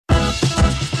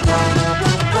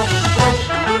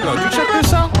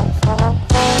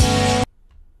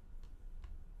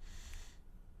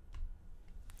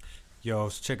Yo,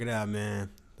 so check it out, man.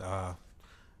 I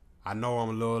know I'm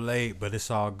a little late, but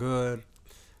it's all good.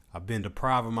 I've been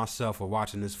depriving myself of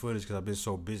watching this footage because I've been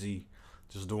so busy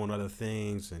just doing other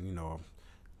things, and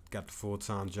got the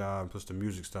full-time job plus the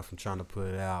music stuff. I'm trying to put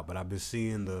it out, but I've been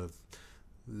seeing the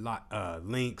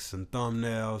links and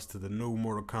thumbnails to the new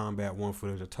Mortal Kombat 1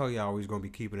 footage. I told you I was going to be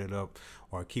keeping it up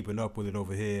or keeping up with it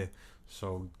over here,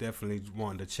 so definitely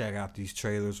wanting to check out these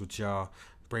trailers with y'all,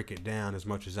 break it down as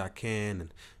much as I can,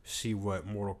 and see what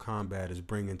Mortal Kombat is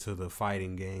bringing to the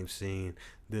fighting game scene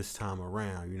this time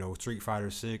around. Street Fighter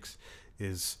 6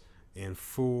 is in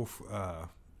full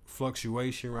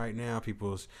fluctuation right now.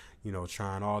 People's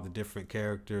trying all the different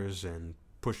characters and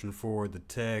pushing forward the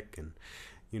tech and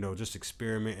just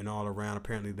experimenting all around.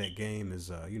 Apparently that game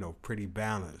is pretty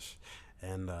balanced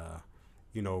and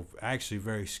actually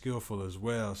very skillful as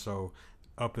well. So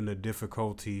up in the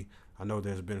difficulty, I know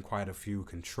there's been quite a few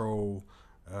control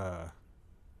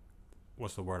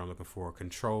what's the word I'm looking for?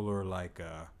 Controller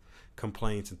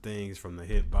complaints and things, from the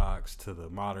hitbox to the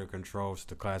modern controls to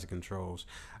the classic controls.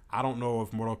 I don't know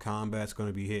if Mortal Kombat's going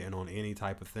to be hitting on any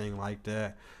type of thing like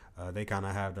that. They kind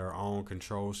of have their own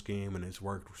control scheme, and it's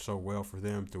worked so well for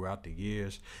them throughout the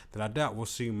years that I doubt we'll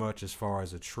see much as far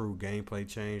as a true gameplay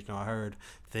change. Now, I heard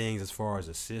things as far as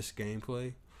assist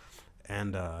gameplay,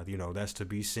 and that's to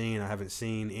be seen. I haven't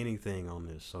seen anything on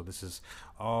this, so this is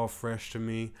all fresh to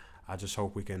me. I just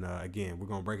hope we can, again, we're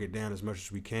going to break it down as much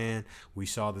as we can. We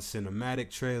saw the cinematic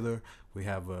trailer. We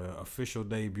have an official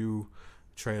debut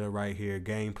trailer right here,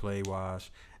 gameplay wise.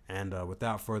 And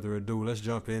without further ado, let's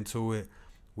jump into it.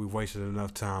 We've wasted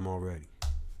enough time already.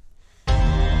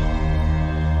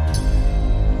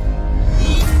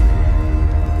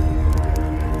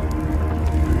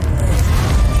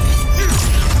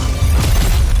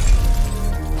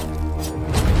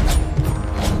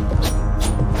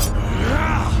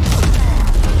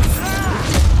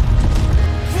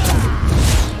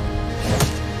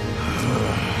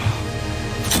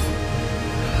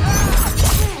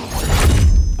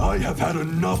 I have had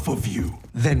enough of you.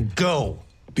 Then go,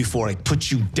 before I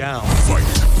put you down. Fight!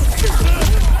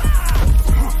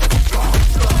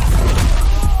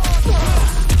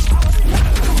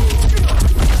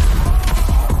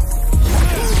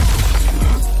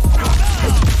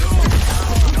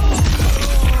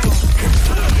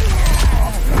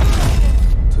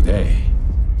 Today,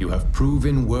 you have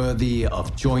proven worthy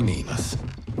of joining us.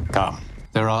 Come,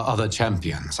 there are other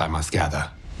champions I must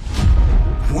gather.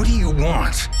 What do you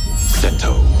want?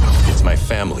 Sento. It's my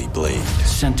family blade.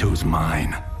 Sento's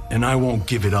mine, and I won't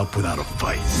give it up without a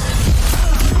fight.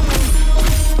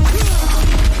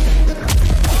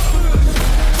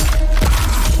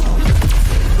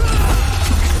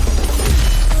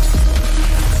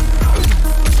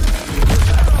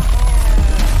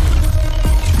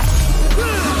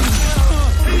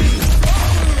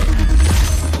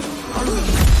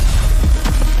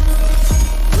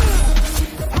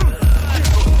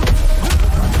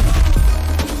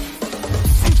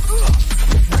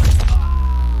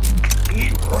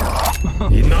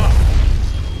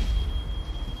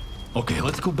 Okay,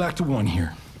 let's go back to one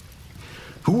here.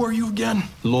 Who are you again?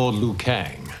 Lord Liu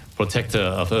Kang, protector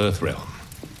of Earthrealm,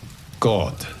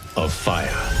 god of fire.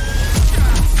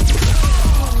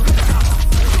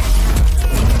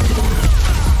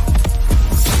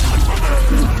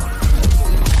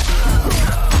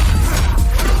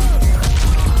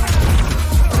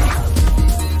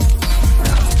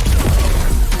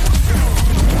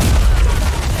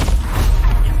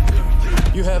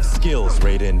 You have skills,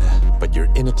 Raiden, but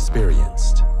you're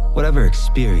inexperienced. Whatever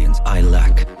experience I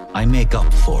lack, I make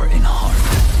up for in heart.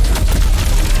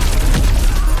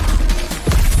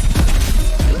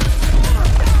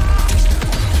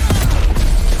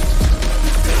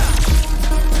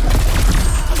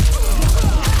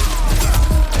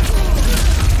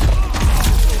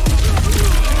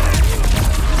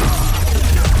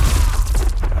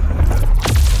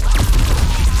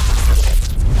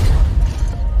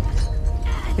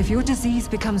 If your disease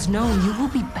becomes known, you will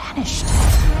be banished.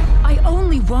 I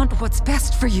only want what's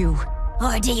best for you.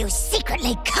 Or do you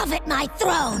secretly covet my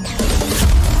throne?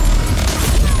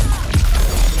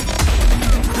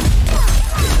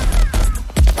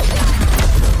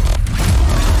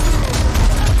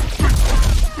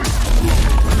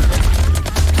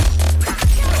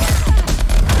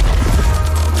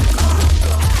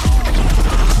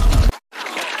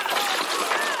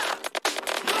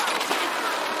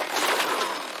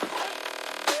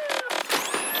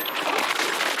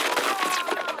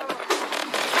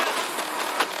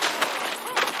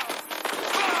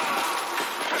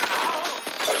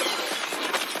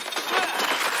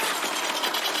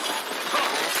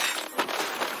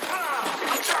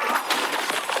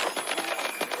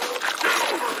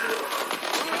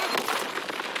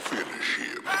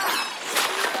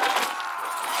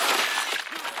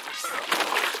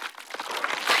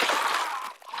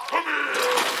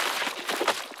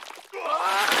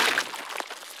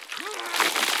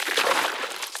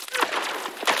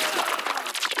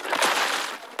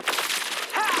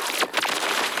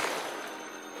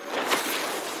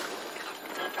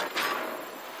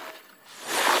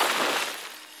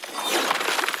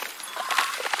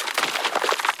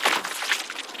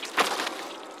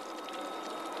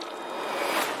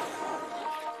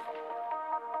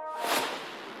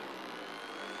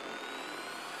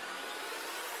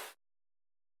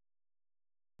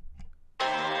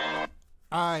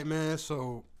 right, man.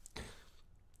 So,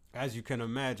 as you can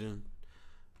imagine,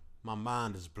 my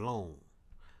mind is blown.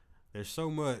 There's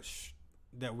so much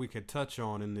that we could touch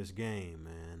on in this game,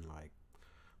 man. Like,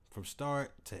 from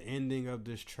start to ending of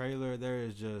this trailer, there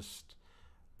is just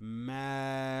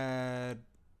mad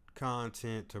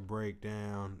content to break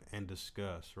down and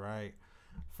discuss, right?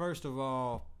 First of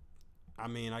all, I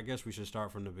mean, I guess we should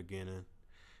start from the beginning.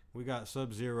 We got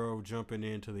Sub-Zero jumping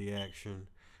into the action,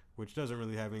 which doesn't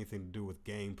really have anything to do with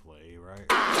gameplay, right?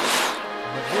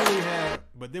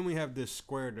 But then we have this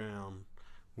square down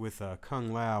with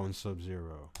Kung Lao and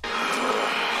Sub-Zero.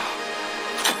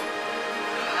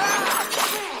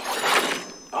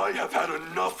 I have had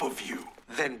enough of you.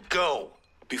 Then go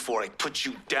before I put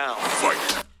you down.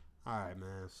 Fight! Alright,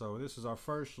 man. So this is our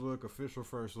official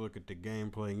first look at the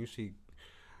gameplay. And you see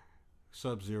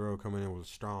Sub-Zero coming in with a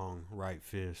strong right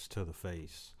fist to the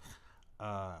face.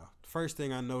 First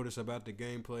thing I notice about the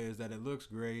gameplay is that it looks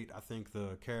great. I think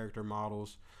the character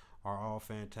models are all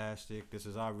fantastic. This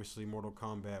is obviously Mortal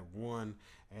Kombat 1,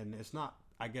 and it's not,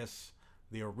 I guess,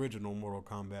 the original Mortal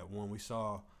Kombat 1. We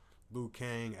saw Liu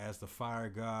Kang as the fire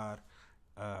god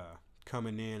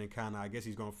coming in and kind of, I guess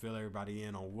he's going to fill everybody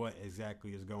in on what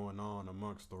exactly is going on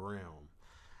amongst the realm.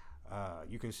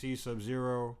 You can see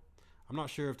Sub-Zero. I'm not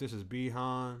sure if this is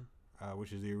Bi-Han,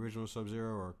 which is the original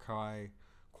Sub-Zero, or Kuai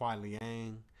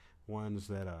Liang, ones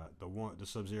that the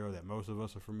Sub-Zero that most of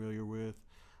us are familiar with.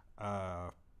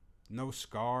 No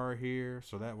Scar here,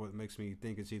 so that what makes me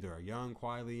think it's either a young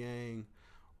Kuai Liang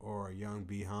or a young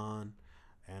Bi-Han.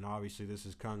 And obviously this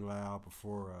is Kung Lao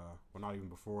before, well, not even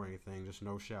before anything, just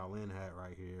no Shaolin hat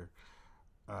right here.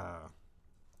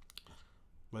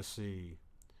 Let's see.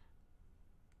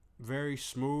 Very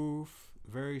smooth,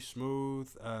 very smooth.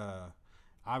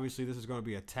 Obviously this is going to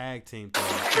be a tag team thing.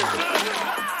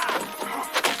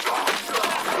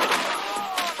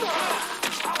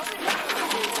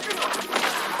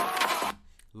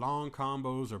 Long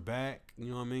combos are back, you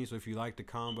know what I mean? So if you like the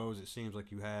combos, it seems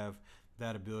like you have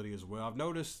that ability as well. I've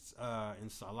noticed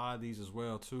in a lot of these as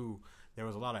well too, there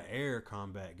was a lot of air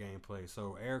combat gameplay.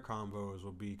 So air combos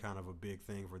will be kind of a big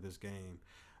thing for this game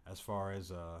as far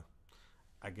as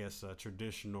I guess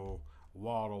traditional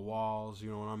wall to walls,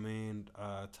 you know what I mean,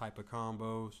 type of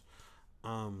combos.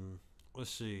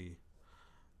 Let's see.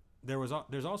 There's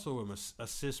also an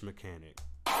assist mechanic.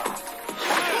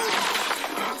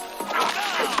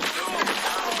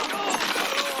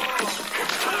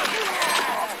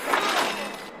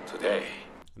 Today.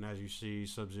 And as you see,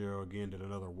 Sub-Zero again did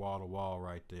another wall-to-wall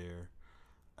right there.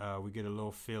 We get a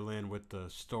little fill-in with the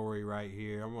story right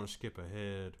here. I'm going to skip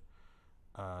ahead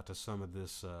to some of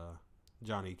this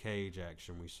Johnny Cage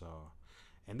action we saw.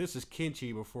 And this is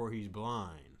Kenshi before he's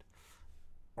blind.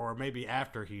 Or maybe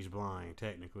after he's blind,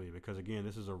 technically. Because, again,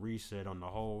 this is a reset on the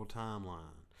whole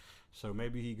timeline. So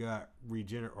maybe he got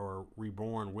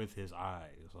reborn with his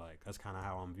eyes. Like, that's kind of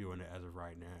how I'm viewing it as of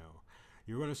right now.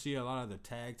 You're going to see a lot of the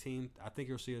tag team. I think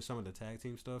you'll see some of the tag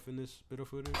team stuff in this bit of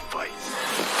footage. Fight!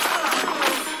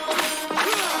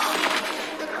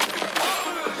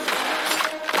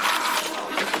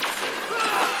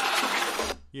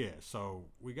 Yeah, so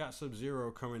we got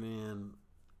Sub-Zero coming in,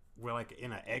 well, like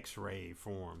in an X-ray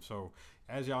form. So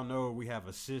as y'all know, we have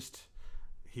assist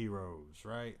heroes,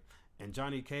 right? And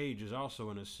Johnny Cage is also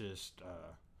an assist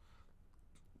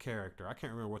character. I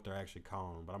can't remember what they're actually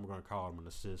calling him, but I'm going to call him an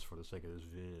assist for the sake of this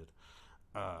vid.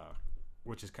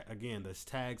 Which is, again, this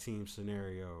tag team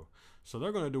scenario. So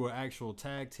they're going to do an actual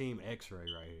tag team X-ray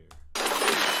right here.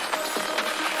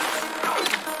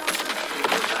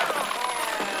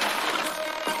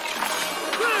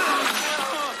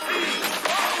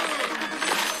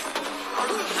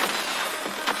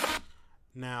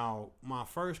 Now, my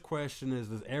first question is,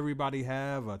 does everybody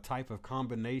have a type of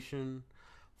combination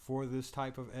for this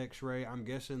type of X-ray? I'm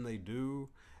guessing they do.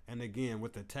 And again,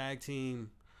 with the tag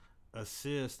team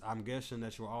assist, I'm guessing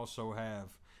that you'll also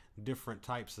have different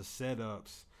types of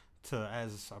setups to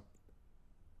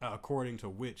according to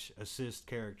which assist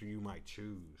character you might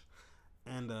choose.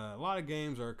 And a lot of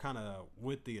games are kind of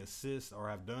with the assist or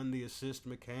have done the assist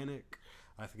mechanic.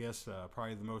 I guess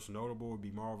probably the most notable would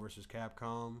be Marvel vs.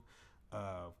 Capcom.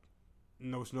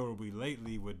 Most notably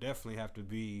lately would definitely have to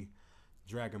be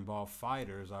Dragon Ball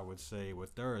Fighters, I would say,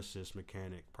 with their assist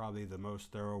mechanic. Probably the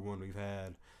most thorough one we've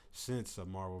had since a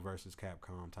Marvel vs.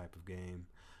 Capcom type of game.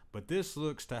 But this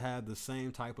looks to have the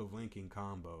same type of linking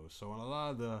combos. So in a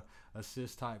lot of the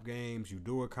assist type games, you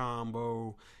do a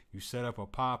combo, you set up a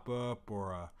pop-up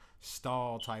or a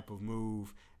stall type of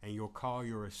move, and you'll call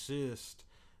your assist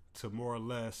to more or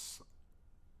less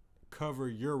cover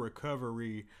your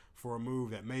recovery for a move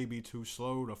that may be too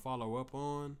slow to follow up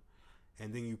on.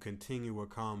 and then you continue a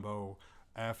combo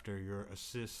after your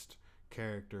assist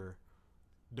character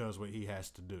does what he has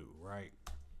to do, right?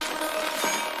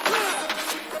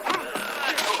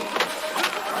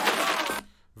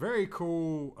 Very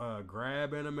cool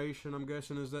grab animation, I'm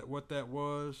guessing is that what that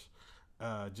was.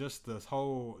 Just the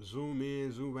whole zoom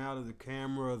in, zoom out of the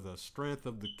camera, the strength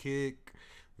of the kick,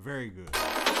 very good.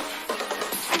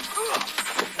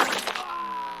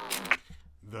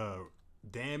 The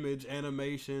damage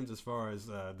animations, as far as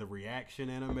the reaction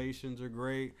animations, are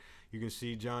great. You can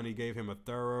see Johnny gave him a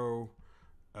thorough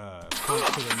punch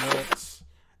to the nuts,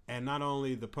 and not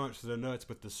only the punch to the nuts,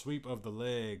 but the sweep of the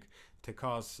leg to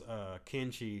cause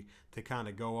Kenshi to kind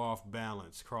of go off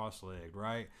balance, cross-legged,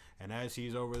 right? And as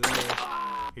he's over there,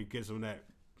 he gives him that,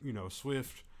 you know,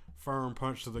 swift, firm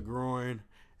punch to the groin,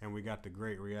 and we got the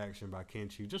great reaction by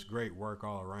Kenshi. Just great work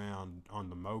all around on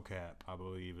the mocap, I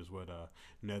believe, is what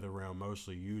NetherRealm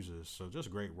mostly uses. So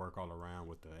just great work all around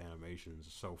with the animations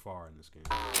so far in this game.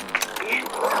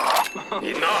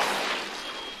 Enough!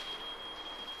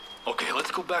 Okay,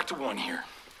 let's go back to 1 here.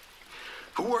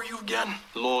 Who are you again?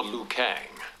 Lord Liu Kang,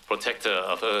 protector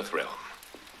of Earthrealm,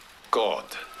 god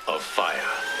of fire.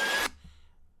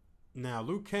 Now,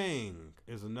 Liu Kang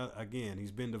is another, again,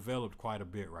 he's been developed quite a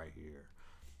bit right here.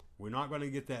 We're not going to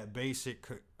get that basic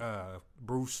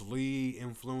Bruce Lee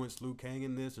influenced Liu Kang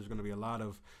in this. There's going to be a lot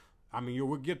of, I mean,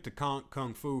 we'll get to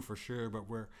Kung Fu for sure, but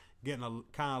we're getting a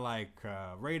kind of like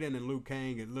Raiden and Liu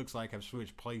Kang, it looks like, have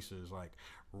switched places. Like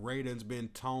Raiden's been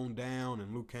toned down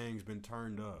and Liu Kang's been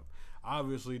turned up.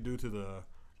 Obviously due to the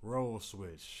role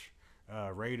switch.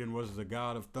 Raiden was the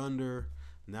god of thunder.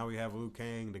 Now we have Liu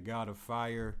Kang, the god of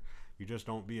fire. You just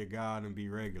don't be a god and be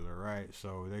regular, right?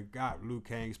 So they got Liu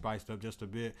Kang spiced up just a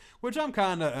bit, which I'm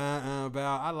kind of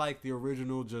about. I like the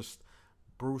original, just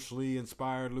Bruce Lee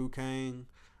inspired Liu Kang.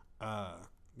 You know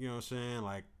what I'm saying?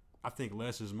 Like, I think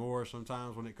less is more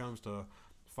sometimes when it comes to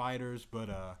fighters,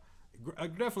 but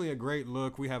definitely a great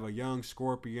look. We have a young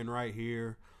Scorpion right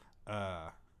here.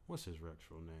 What's his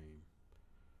actual name?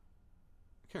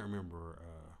 I can't remember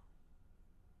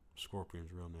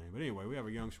Scorpion's real name. But anyway, we have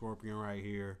a young Scorpion right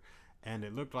here. And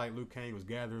it looked like Liu Kang was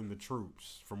gathering the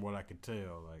troops, from what I could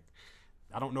tell. Like,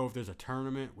 I don't know if there's a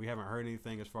tournament. We haven't heard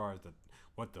anything as far as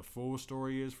what the full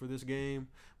story is for this game.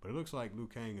 But it looks like Liu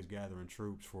Kang is gathering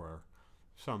troops for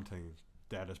something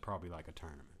that is probably like a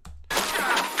tournament.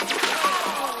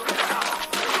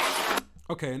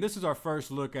 Okay, and this is our first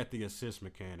look at the assist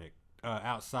mechanic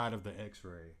outside of the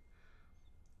X-ray.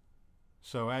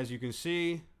 So as you can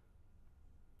see,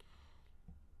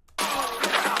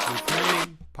 Liu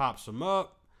Kang pops him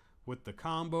up with the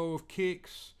combo of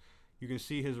kicks. You can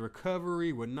see his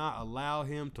recovery would not allow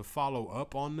him to follow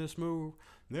up on this move.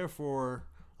 Therefore,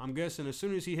 I'm guessing as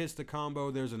soon as he hits the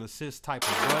combo, there's an assist type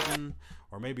of button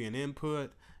or maybe an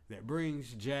input that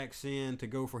brings Jax in to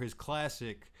go for his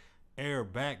classic air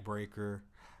backbreaker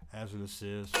as an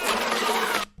assist.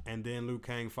 And then Liu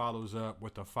Kang follows up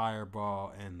with the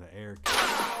fireball and the air kick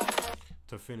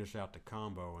to finish out the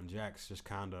combo. And Jax just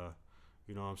kind of,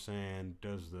 you know what I'm saying,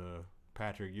 does the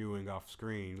Patrick Ewing off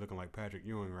screen, looking like Patrick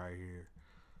Ewing right here.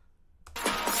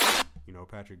 You know,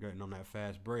 Patrick getting on that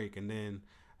fast break. And then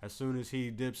as soon as he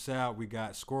dips out, we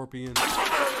got Scorpion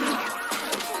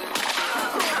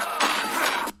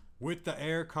with the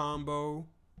air combo.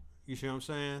 You see what I'm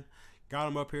saying? Got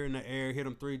him up here in the air, hit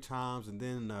him 3 times, and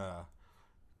then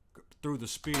through the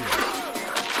spear.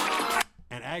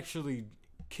 And actually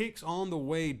kicks on the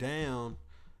way down.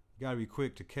 You gotta be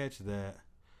quick to catch that.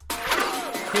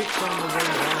 Kicks on the way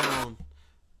down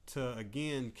to,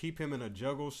 again, keep him in a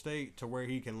juggle state to where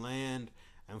he can land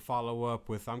and follow up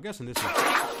with, I'm guessing this is,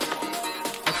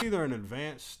 it's either an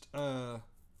advanced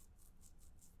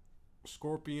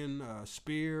Scorpion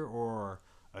spear or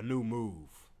a new move.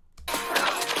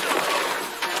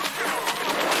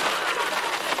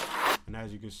 And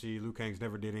as you can see, Liu Kang's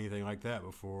never did anything like that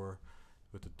before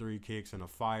with the 3 kicks and a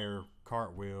fire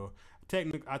cartwheel.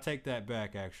 Technically, I take that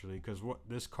back actually, because what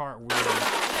this cartwheel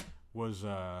was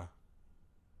a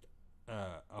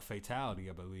fatality,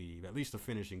 I believe, at least a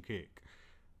finishing kick.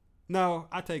 No,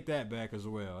 I take that back as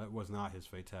well. It was not his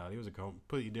fatality. It was a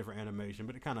completely different animation,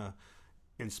 but it kind of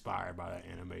inspired by that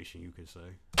animation, you could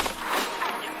say.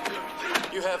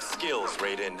 You have skills,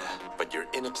 Raiden, but you're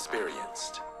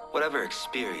inexperienced. Whatever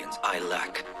experience I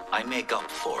lack, I make up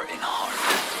for in heart.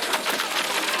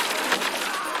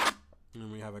 And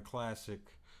we have a classic,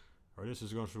 or this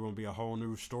is going to be a whole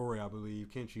new story, I believe.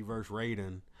 Kenshi versus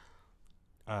Raiden.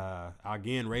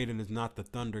 Again, Raiden is not the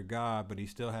Thunder God, but he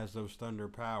still has those Thunder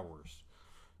powers.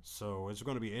 So it's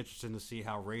going to be interesting to see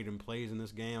how Raiden plays in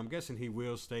this game. I'm guessing he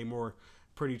will stay more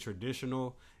pretty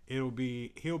traditional. He'll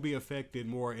be affected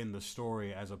more in the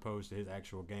story as opposed to his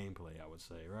actual gameplay, I would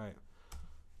say, right?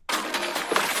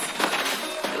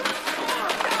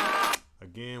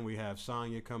 Again, we have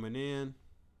Sonya coming in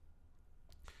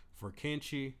for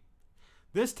Kenshi.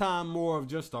 This time more of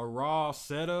just a raw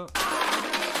setup.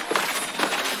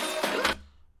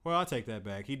 Well, I'll take that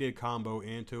back. He did combo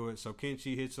into it. So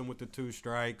Kenshi hits him with the 2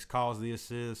 strikes, calls the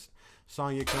assist.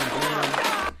 Sonya comes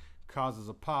in, causes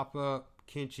a pop-up.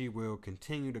 Kenshi will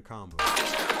continue to combo.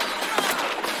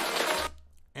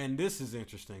 And this is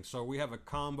interesting. So we have a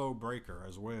combo breaker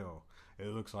as well. It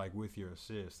looks like with your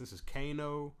assist. This is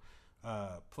Kano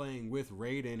playing with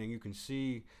Raiden, and you can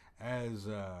see as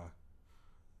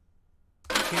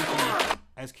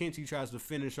Kenshi tries to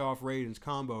finish off Raiden's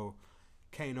combo,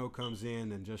 Kano comes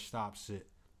in and just stops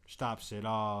it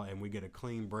all, and we get a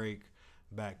clean break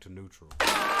back to neutral.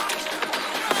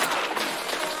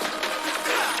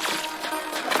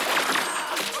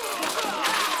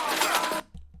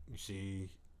 You see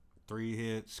 3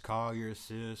 hits, call your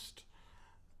assist.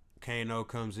 Kano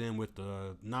comes in with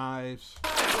the knives.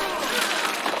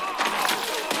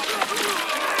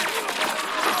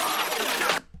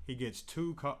 He gets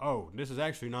 2 this is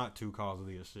actually not 2 calls of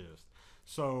the assist.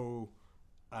 So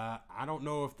I don't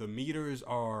know if the meters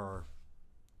are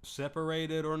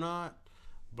separated or not,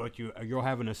 but you'll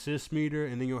have an assist meter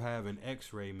and then you'll have an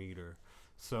X-ray meter.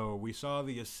 So we saw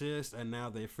the assist, and now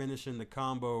they're finishing the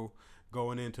combo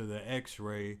going into the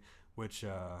X-ray, which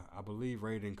I believe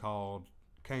Raiden called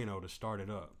Kano to start it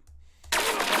up.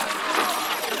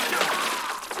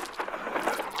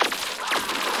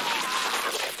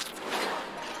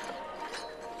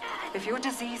 If your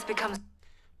disease becomes...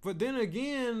 But then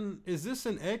again, is this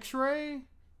an X-ray?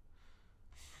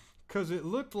 Because it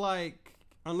looked like,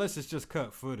 unless it's just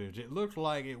cut footage, it looked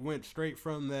like it went straight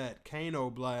from that Kano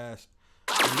blast.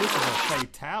 And this is a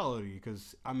fatality,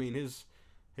 because, I mean, his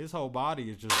whole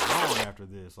body is just gone after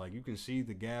this. Like, you can see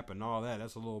the gap and all that.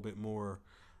 That's a little bit more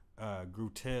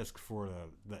grotesque for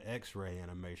the X-ray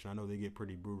animation. I know they get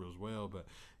pretty brutal as well, but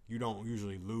you don't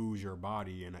usually lose your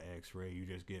body in an X-ray. You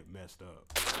just get messed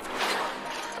up.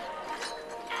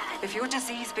 If your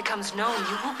disease becomes known,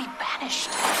 you will be banished.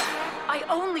 I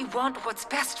only want what's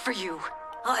best for you.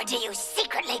 Or do you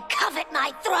secretly covet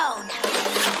my throne?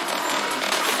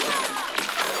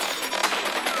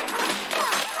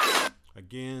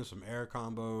 Again, some air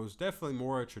combos. Definitely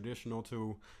more traditional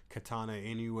to Katana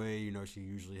anyway. You know, she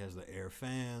usually has the air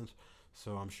fans.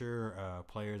 So I'm sure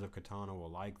players of Katana will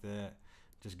like that.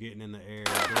 Just getting in the air,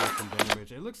 doing some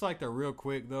damage. It looks like they're real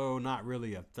quick, though. Not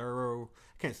really a thorough.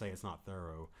 I can't say it's not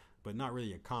thorough, but not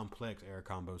really a complex air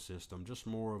combo system. Just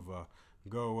more of a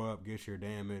go up, get your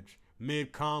damage.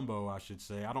 Mid-combo, I should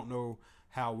say. I don't know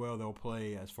how well they'll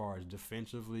play as far as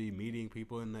defensively, meeting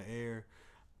people in the air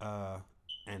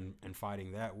and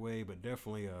fighting that way, but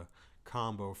definitely a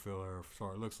combo filler. So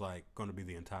it looks like going to be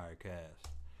the entire cast.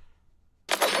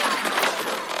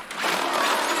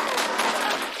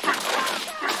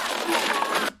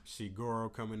 See Goro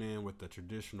coming in with the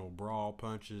traditional brawl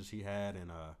punches he had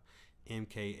in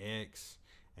MKX,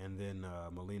 and then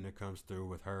Melina comes through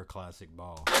with her classic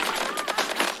ball.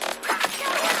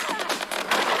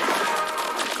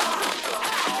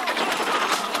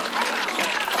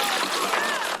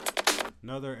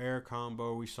 Another air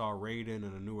combo. We saw Raiden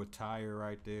in a new attire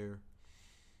right there.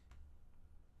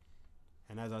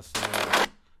 And as I said,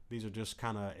 these are just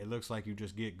kind of, it looks like you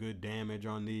just get good damage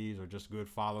on these, or just good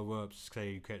follow-ups.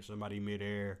 Say you catch somebody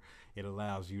mid-air, it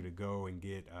allows you to go and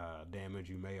get damage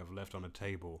you may have left on the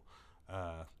table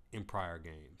in prior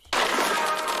games.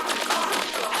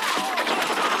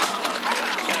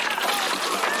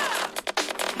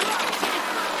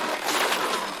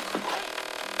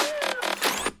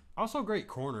 Also great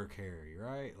corner carry,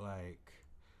 right? Like,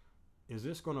 is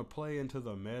this going to play into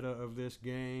the meta of this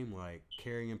game? Like,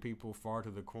 carrying people far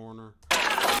to the corner?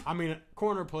 I mean,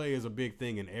 corner play is a big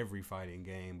thing in every fighting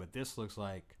game, but this looks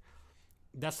like,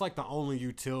 that's like the only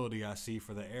utility I see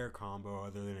for the air combo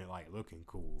other than it, like, looking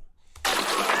cool.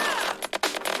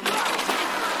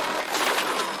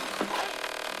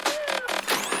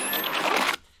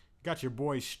 Got your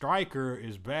boy Stryker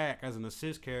is back as an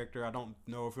assist character. I don't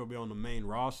know if he'll be on the main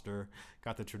roster.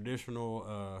 Got the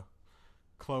traditional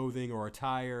clothing or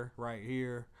attire right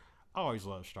here. I always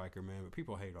love Stryker, man, but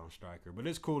people hate on Stryker. But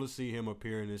it's cool to see him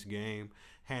appear in this game,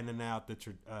 handing out the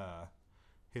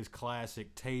his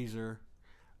classic taser.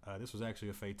 This was actually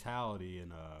a fatality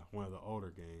in one of the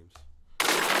older games.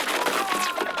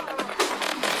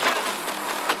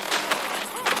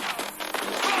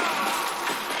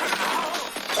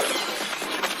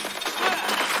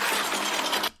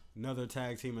 Another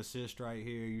tag team assist right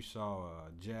here. You saw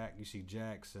Jack. You see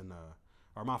Jax and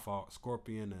or my fault,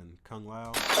 Scorpion and Kung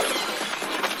Lao.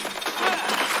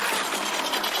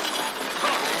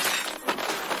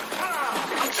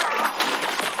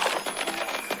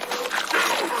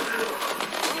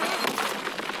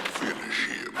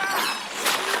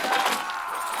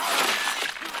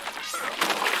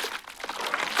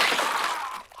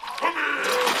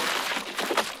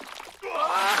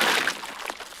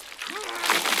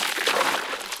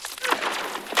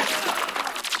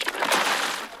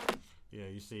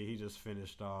 He just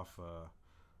finished off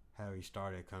how he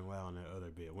started Kung Lao in that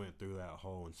other bit. Went through that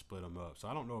hole and split him up. So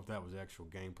I don't know if that was actual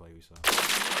gameplay we saw.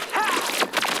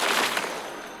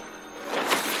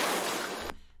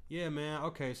 Yeah, man.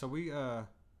 Okay, so we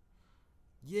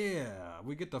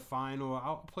get the final.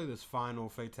 I'll play this final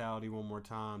fatality one more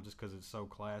time just because it's so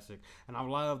classic. And I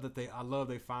love that they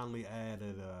finally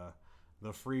added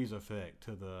the freeze effect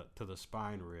to the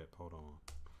spine rip. Hold on.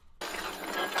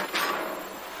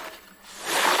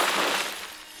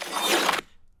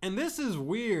 And this is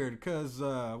weird because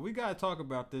we got to talk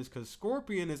about this because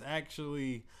Scorpion is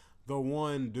actually the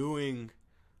one doing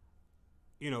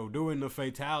the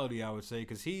fatality, I would say,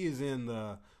 because he is in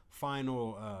the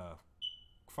final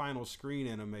screen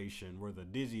animation where the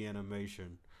dizzy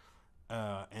animation.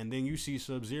 And then you see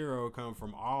Sub-Zero come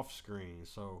from off screen.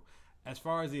 So as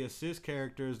far as the assist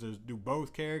characters, do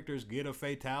both characters get a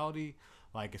fatality?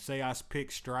 Like, say I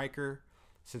pick Stryker.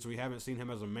 Since we haven't seen him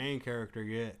as a main character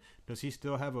yet, does he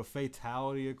still have a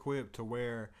fatality equipped to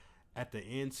where at the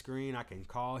end screen I can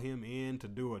call him in to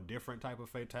do a different type of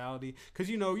fatality?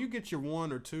 Because, you get your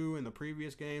 1 or 2 in the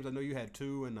previous games. I know you had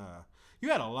 2 and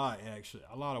you had a lot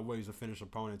of ways to finish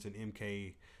opponents in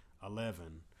MK1.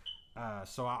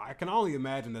 So I can only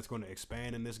imagine that's going to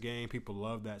expand in this game. People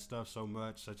love that stuff so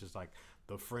much, such as like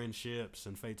the friendships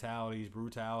and fatalities,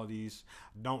 brutalities.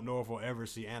 Don't know if we'll ever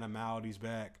see animalities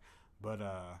back. But,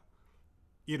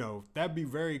 that'd be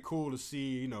very cool to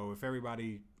see, if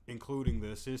everybody, including the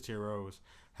assist heroes,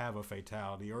 have a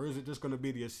fatality. Or is it just going to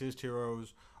be the assist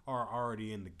heroes are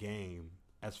already in the game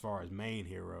as far as main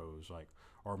heroes,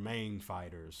 or main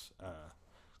fighters?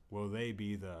 Will they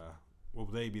be the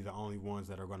only ones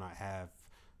that are going to have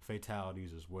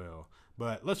fatalities as well?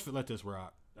 But let's let this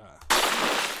rock.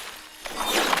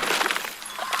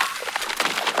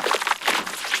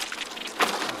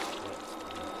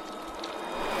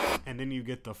 And then you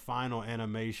get the final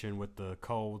animation with the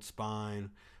cold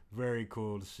spine. Very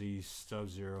cool to see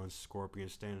Sub-Zero and Scorpion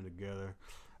standing together.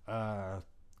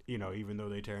 Even though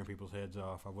they tearing people's heads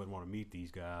off, I wouldn't want to meet these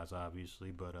guys,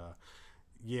 obviously. But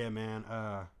yeah, man.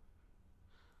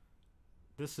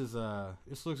 This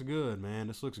looks good, man.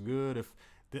 This looks good.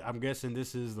 I'm guessing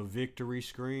this is the victory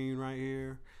screen right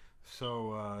here.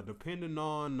 So depending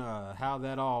on how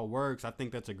that all works, I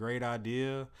think that's a great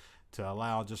idea to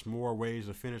allow just more ways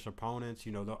to finish opponents.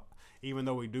 Even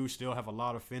though we do still have a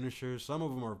lot of finishers, some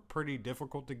of them are pretty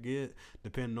difficult to get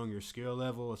depending on your skill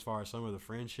level as far as some of the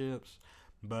friendships.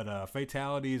 But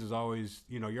fatalities is always,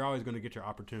 you're always going to get your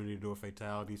opportunity to do a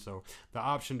fatality. So the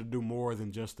option to do more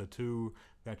than just the 2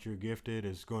 that you're gifted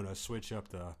is going to switch up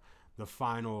the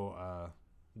final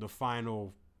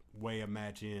way a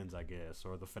match ends, I guess,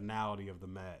 or the finality of the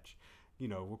match.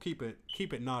 We'll keep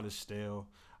it not as stale.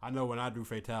 I know when I do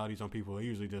fatalities on people, they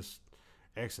usually just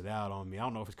exit out on me. I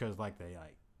don't know if it's because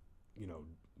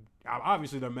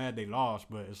obviously they're mad they lost,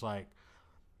 but it's like,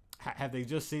 have they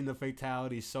just seen the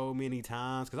fatality so many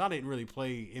times? Because I didn't really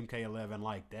play MK11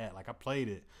 like that. Like, I played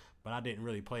it, but I didn't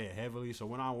really play it heavily. So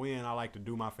when I win, I like to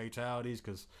do my fatalities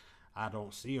because I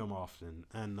don't see them often.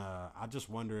 And I just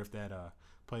wonder if that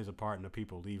plays a part in the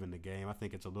people leaving the game. I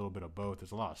think it's a little bit of both.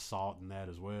 There's a lot of salt in that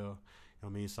as well.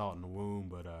 Salt in the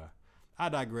wound. But I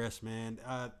digress, man.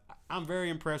 I'm very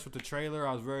impressed with the trailer.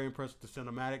 I was very impressed with the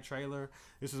cinematic trailer.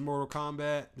 This is Mortal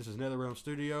Kombat. This is NetherRealm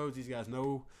Studios. These guys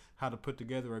know how to put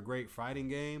together a great fighting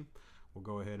game. We'll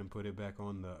go ahead and put it back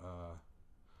on the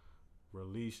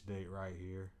release date right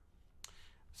here.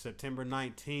 September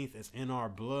 19th. It's in our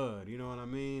blood. You know what I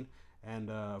mean? And,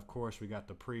 of course, we got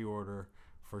the pre-order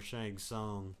for Shang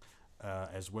Tsung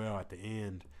as well at the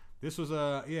end. This was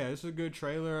this is a good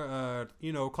trailer.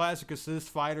 Classic assist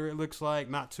fighter. It looks like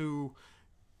not too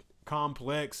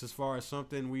complex as far as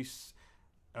something we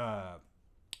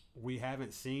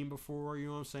haven't seen before. You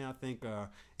know what I'm saying? I think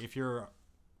if you're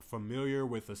familiar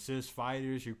with assist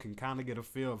fighters, you can kind of get a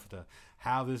feel for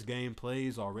how this game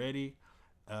plays already.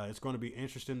 It's going to be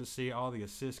interesting to see all the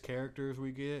assist characters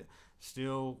we get.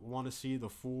 Still want to see the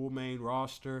full main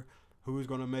roster. Who's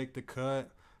going to make the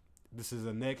cut? This is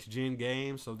a next-gen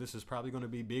game, so this is probably going to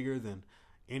be bigger than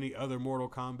any other Mortal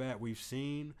Kombat we've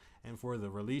seen, and for the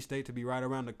release date to be right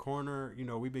around the corner. You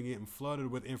know, we've been getting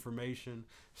flooded with information.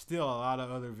 Still a lot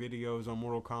of other videos on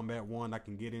Mortal Kombat 1 I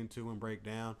can get into and break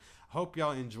down. I hope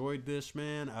y'all enjoyed this,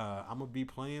 man. I'm going to be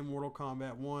playing Mortal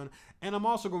Kombat 1, and I'm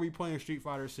also going to be playing Street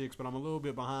Fighter 6, but I'm a little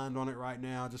bit behind on it right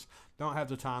now. Just don't have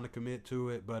the time to commit to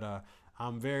it, but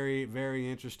I'm very, very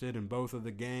interested in both of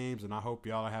the games, and I hope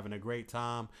y'all are having a great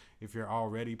time if you're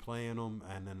already playing them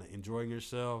and then enjoying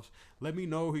yourselves. Let me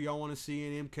know who y'all want to see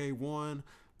in MK1.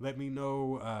 Let me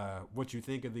know what you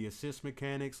think of the assist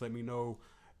mechanics. Let me know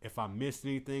if I missed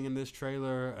anything in this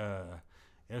trailer.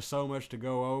 There's so much to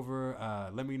go over.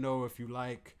 Let me know if you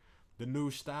like the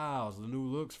new styles, the new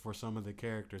looks for some of the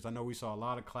characters. I know we saw a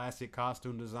lot of classic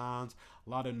costume designs, a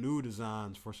lot of new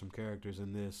designs for some characters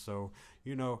in this. So,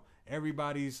 you know,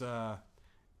 everybody has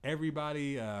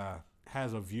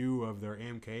a view of their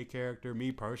MK character.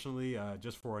 Me personally,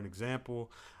 just for an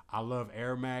example, I love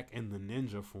Ermac in the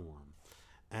ninja form.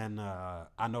 And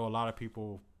I know a lot of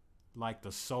people like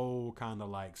the soul kind of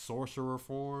like sorcerer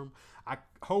form. I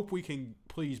hope we can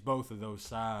please both of those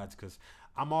sides, because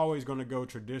I'm always going to go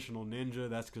traditional ninja.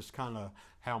 That's just kind of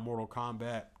how Mortal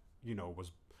Kombat, you know,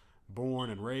 was born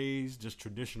and raised, just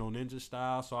traditional ninja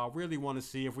style. So I really want to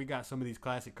see if we got some of these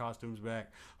classic costumes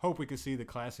back. Hope we can see the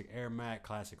classic Ermac,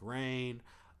 classic Rain,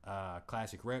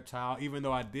 classic Reptile, even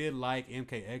though I did like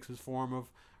MKX's form of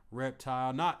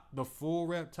Reptile. Not the full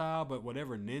Reptile, but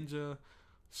whatever ninja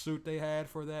suit they had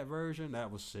for that version,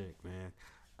 that was sick, man.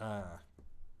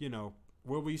 You know,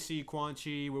 will we see Quan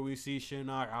Chi? Will we see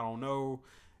Shinnok? I don't know.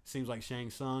 Seems like Shang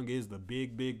Tsung is the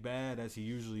big bad, as he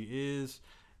usually is.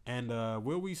 And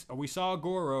we saw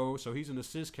Goro, so he's an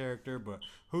assist character, but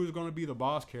who's going to be the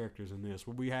boss characters in this?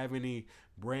 Will we have any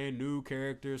brand new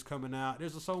characters coming out?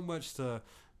 There's so much to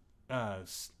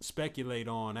speculate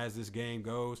on as this game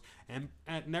goes, and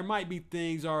there might be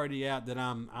things already out that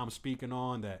I'm speaking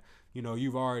on that, you know,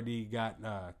 you've already got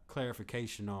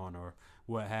clarification on or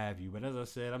what have you. But as I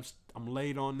said, I'm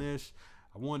late on this.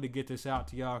 I wanted to get this out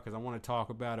to y'all because I want to talk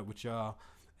about it with y'all,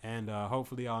 and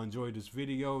hopefully y'all enjoyed this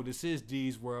video. This is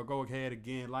D's World. Go ahead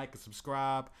again, like and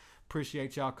subscribe.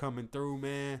 Appreciate y'all coming through,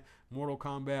 man. Mortal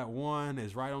Kombat 1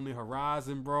 is right on the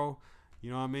horizon, bro.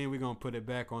 You know what I mean? We're gonna put it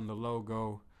back on the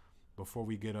logo before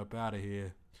we get up out of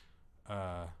here. You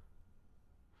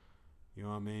know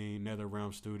what I mean?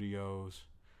 NetherRealm Studios,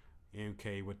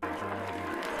 MK with the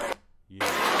dragon.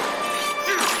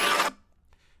 Yeah.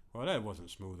 Well, that wasn't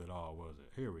smooth at all, was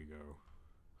it? Here we go.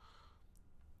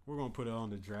 We're gonna put it on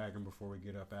the dragon before we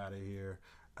get up out of here.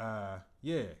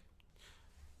 Yeah.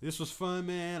 This was fun,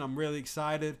 man. I'm really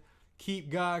excited. Keep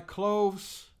God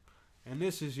close. And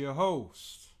this is your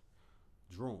host,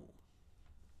 Drone.